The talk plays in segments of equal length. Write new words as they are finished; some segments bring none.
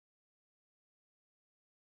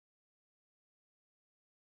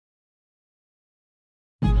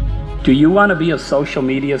Do you want to be a social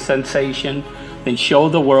media sensation? Then show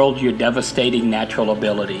the world your devastating natural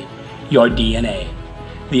ability, your DNA.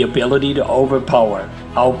 The ability to overpower,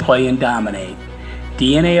 outplay, and dominate.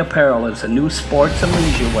 DNA Apparel is a new sports and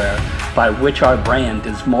leisure wear by which our brand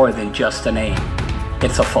is more than just a name.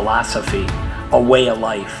 It's a philosophy, a way of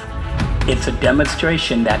life. It's a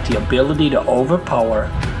demonstration that the ability to overpower,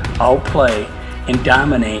 outplay, and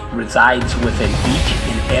dominate resides within each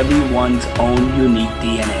and everyone's own unique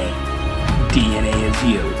DNA. DNA is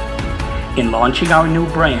you. In launching our new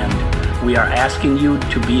brand, we are asking you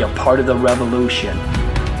to be a part of the revolution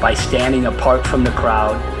by standing apart from the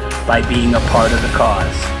crowd, by being a part of the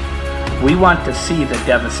cause. We want to see the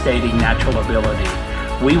devastating natural ability.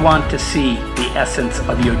 We want to see the essence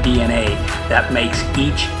of your DNA that makes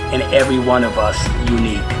each and every one of us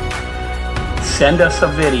unique. Send us a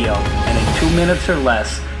video and in 2 minutes or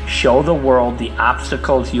less, show the world the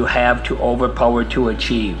obstacles you have to overpower to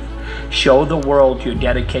achieve. Show the world your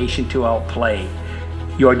dedication to outplay,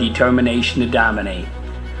 your determination to dominate.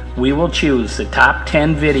 We will choose the top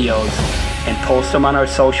 10 videos and post them on our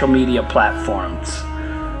social media platforms.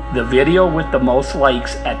 The video with the most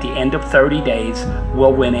likes at the end of 30 days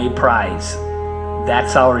will win a prize.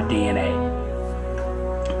 That's our DNA.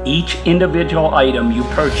 Each individual item you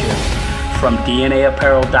purchase from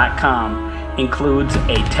DNAapparel.com includes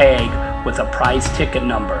a tag with a prize ticket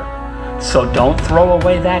number. So don't throw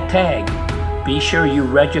away that tag. Be sure you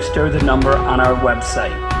register the number on our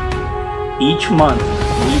website. Each month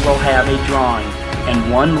we will have a drawing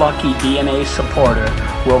and one lucky DNA supporter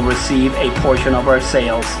will receive a portion of our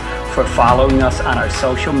sales for following us on our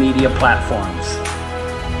social media platforms.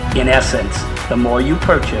 In essence, the more you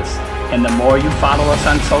purchase and the more you follow us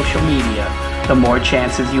on social media, the more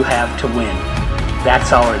chances you have to win.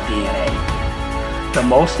 That's our DNA. The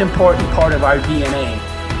most important part of our DNA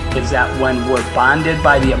is that when we're bonded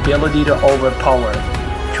by the ability to overpower,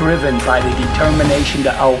 driven by the determination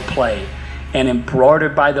to outplay, and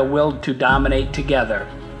embroidered by the will to dominate together,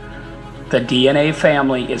 the DNA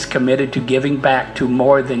family is committed to giving back to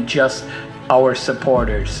more than just our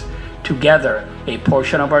supporters. Together, a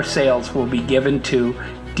portion of our sales will be given to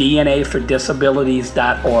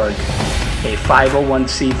DNAForDisabilities.org, a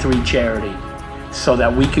 501c3 charity, so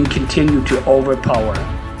that we can continue to overpower,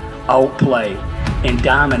 outplay, and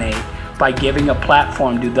dominate by giving a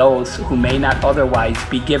platform to those who may not otherwise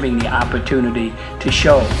be given the opportunity to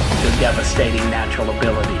show their devastating natural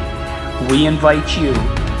ability. We invite you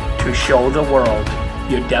to show the world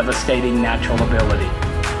your devastating natural ability.